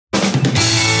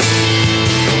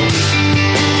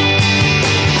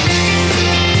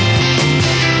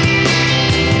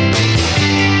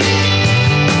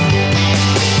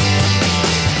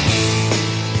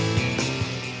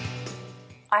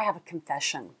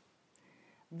confession.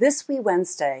 This wee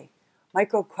Wednesday,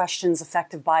 Micro Questions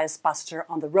Effective Bias Buster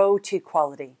on the road to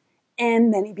equality, and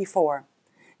many before,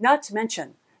 not to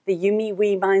mention the You Me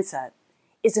We mindset,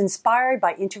 is inspired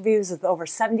by interviews with over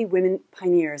 70 women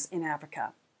pioneers in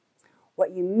Africa.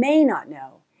 What you may not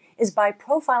know is by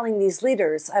profiling these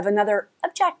leaders, I have another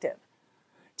objective: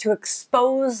 to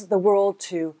expose the world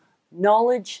to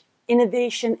knowledge,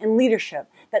 innovation, and leadership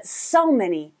that so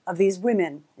many of these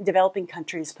women in developing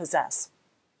countries possess.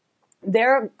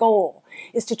 Their goal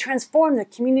is to transform their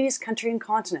communities, country, and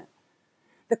continent.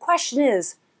 The question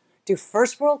is, do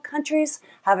first world countries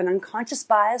have an unconscious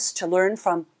bias to learn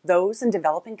from those in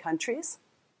developing countries?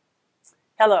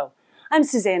 Hello, I'm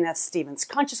Suzanne F. Stevens,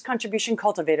 Conscious Contribution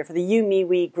Cultivator for the You Me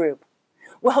We group.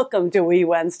 Welcome to Wee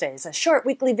Wednesdays, a short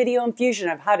weekly video infusion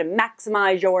of how to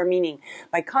maximize your meaning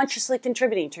by consciously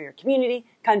contributing to your community,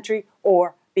 country,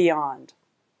 or beyond.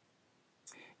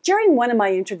 During one of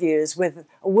my interviews with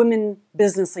a women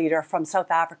business leader from South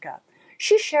Africa,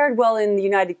 she shared while in the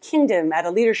United Kingdom at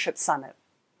a leadership summit.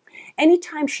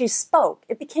 Anytime she spoke,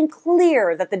 it became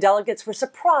clear that the delegates were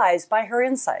surprised by her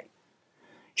insight.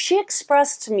 She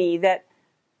expressed to me that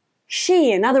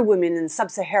she and other women in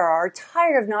Sub-Sahara are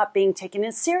tired of not being taken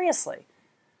as seriously.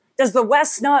 Does the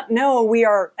West not know we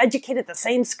are educated at the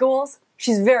same schools?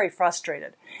 She's very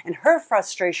frustrated, and her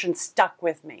frustration stuck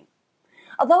with me.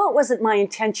 Although it wasn't my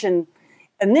intention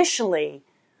initially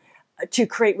to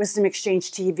create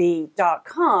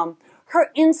WisdomExchangeTV.com, her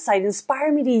insight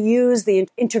inspired me to use the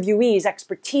interviewee's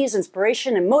expertise,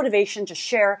 inspiration, and motivation to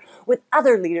share with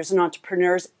other leaders and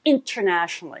entrepreneurs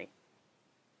internationally.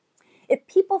 If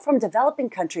people from developing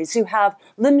countries who have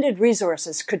limited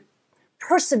resources could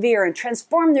persevere and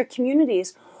transform their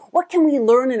communities, what can we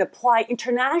learn and apply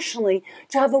internationally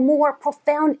to have a more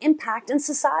profound impact in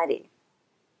society?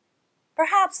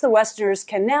 Perhaps the Westerners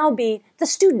can now be the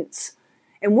students,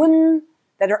 and women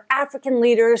that are African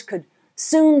leaders could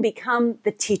soon become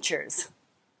the teachers.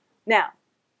 Now,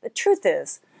 the truth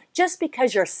is, just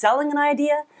because you're selling an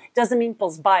idea doesn't mean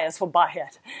people's bias will buy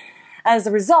it. As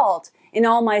a result, in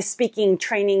all my speaking,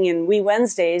 training, and Wee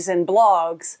Wednesdays and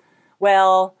blogs,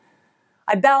 well,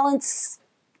 I balance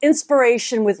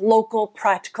inspiration with local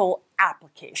practical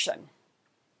application.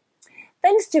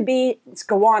 Thanks to Beans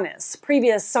Gowanus,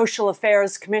 previous Social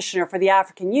Affairs Commissioner for the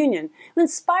African Union, who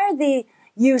inspired the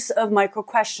use of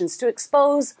micro-questions to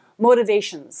expose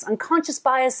motivations, unconscious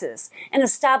biases, and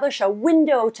establish a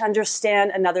window to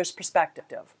understand another's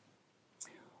perspective.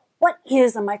 What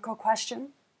is a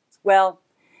micro-question? Well,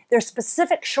 they're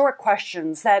specific short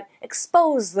questions that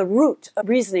expose the root of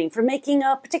reasoning for making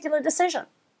a particular decision.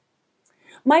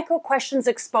 Micro-questions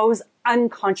expose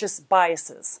unconscious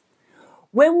biases.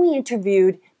 When we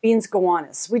interviewed Beans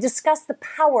Gowanus, we discussed the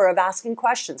power of asking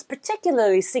questions,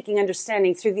 particularly seeking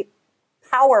understanding through the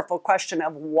powerful question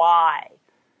of why.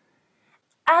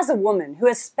 As a woman who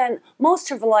has spent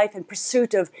most of her life in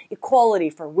pursuit of equality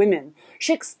for women,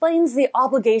 she explains the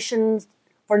obligations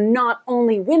for not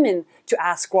only women to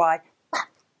ask why, but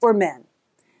for men.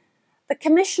 The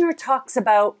commissioner talks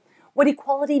about what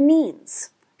equality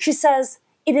means. She says,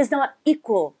 it is not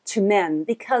equal to men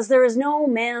because there is no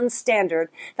man's standard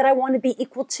that I want to be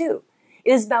equal to.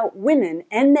 It is about women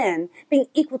and men being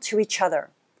equal to each other.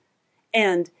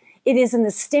 And it is in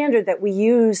the standard that we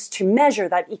use to measure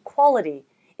that equality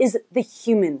is the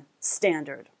human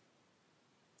standard.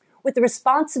 With the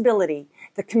responsibility,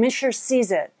 the commissioner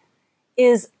sees it,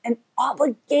 is an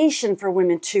obligation for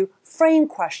women to frame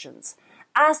questions.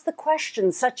 Ask the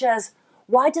questions such as,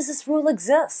 why does this rule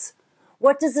exist?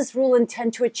 What does this rule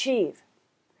intend to achieve?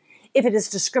 If it is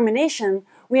discrimination,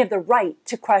 we have the right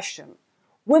to question.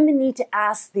 Women need to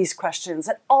ask these questions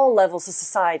at all levels of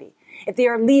society. If they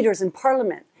are leaders in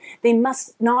parliament, they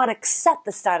must not accept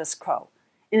the status quo.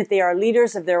 And if they are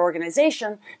leaders of their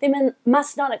organization, they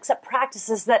must not accept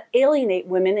practices that alienate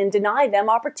women and deny them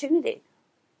opportunity.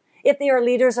 If they are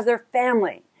leaders of their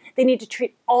family, they need to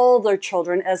treat all their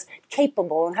children as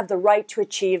capable and have the right to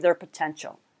achieve their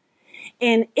potential.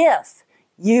 And if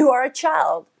you are a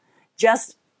child,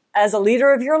 just as a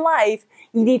leader of your life,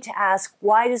 you need to ask,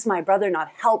 why does my brother not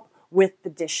help with the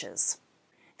dishes?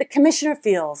 The commissioner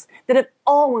feels that if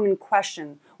all women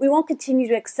question, we won't continue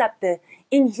to accept the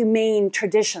inhumane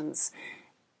traditions,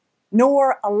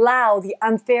 nor allow the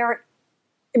unfair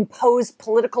imposed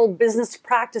political business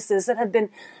practices that have been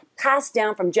passed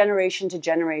down from generation to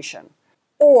generation,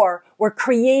 or were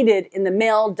created in the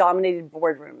male-dominated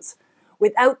boardrooms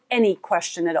without any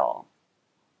question at all.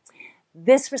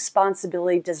 This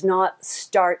responsibility does not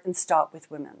start and stop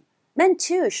with women. Men,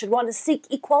 too, should want to seek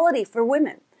equality for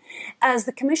women. As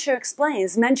the commissioner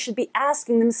explains, men should be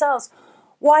asking themselves,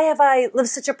 Why have I lived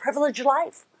such a privileged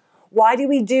life? Why do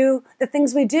we do the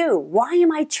things we do? Why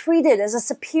am I treated as a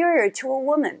superior to a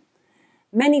woman?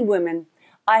 Many women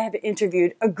I have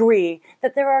interviewed agree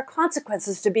that there are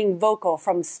consequences to being vocal,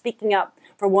 from speaking up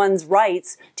for one's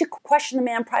rights to question a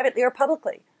man privately or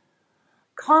publicly.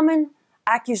 Common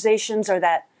accusations are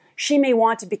that she may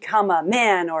want to become a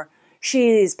man, or she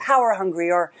is power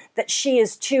hungry, or that she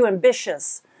is too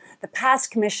ambitious. The past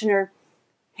commissioner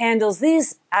handles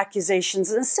these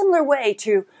accusations in a similar way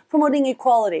to promoting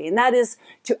equality, and that is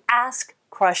to ask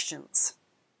questions.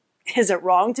 Is it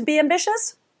wrong to be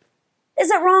ambitious? Is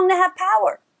it wrong to have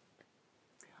power?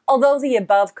 Although the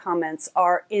above comments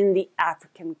are in the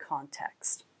African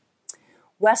context,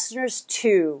 Westerners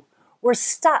too were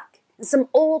stuck in some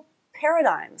old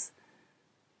paradigms.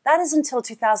 That is until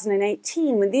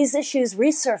 2018, when these issues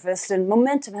resurfaced and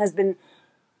momentum has been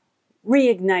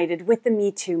reignited with the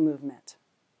Me Too movement.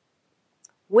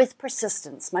 With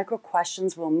persistence, micro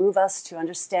questions will move us to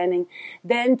understanding,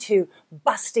 then to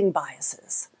busting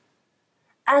biases.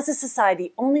 As a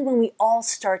society, only when we all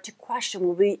start to question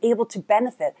will we be able to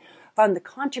benefit from the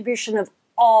contribution of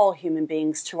all human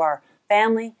beings to our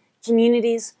family,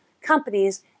 communities,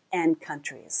 companies, and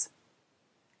countries.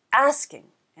 Asking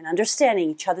and understanding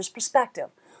each other's perspective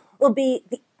will be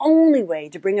the only way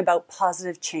to bring about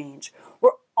positive change,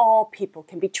 where all people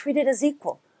can be treated as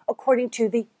equal according to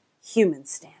the human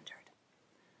standard.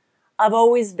 I've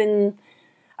always been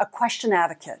a question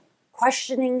advocate.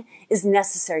 Questioning is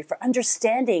necessary for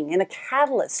understanding and a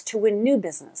catalyst to win new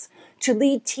business, to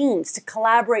lead teams, to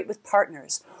collaborate with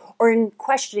partners, or in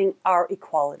questioning our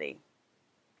equality.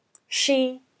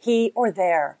 She, he, or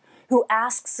there who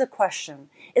asks a question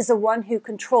is the one who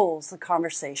controls the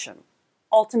conversation.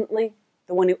 Ultimately,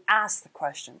 the one who asks the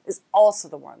question is also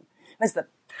the one who has the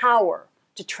power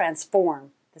to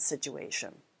transform the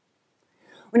situation.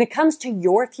 When it comes to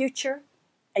your future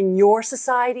and your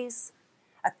societies,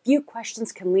 a few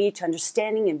questions can lead to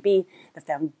understanding and be the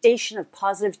foundation of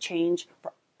positive change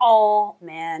for all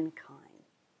mankind.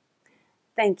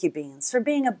 Thank you, Beans, for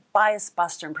being a bias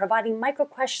buster and providing micro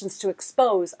questions to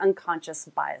expose unconscious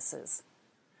biases.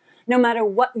 No matter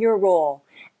what your role,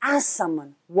 ask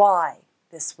someone why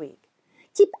this week.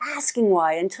 Keep asking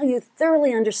why until you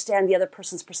thoroughly understand the other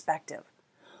person's perspective.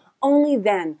 Only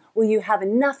then will you have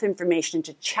enough information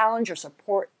to challenge or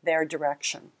support their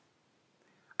direction.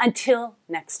 Until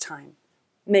next time,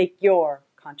 make your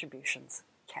contributions.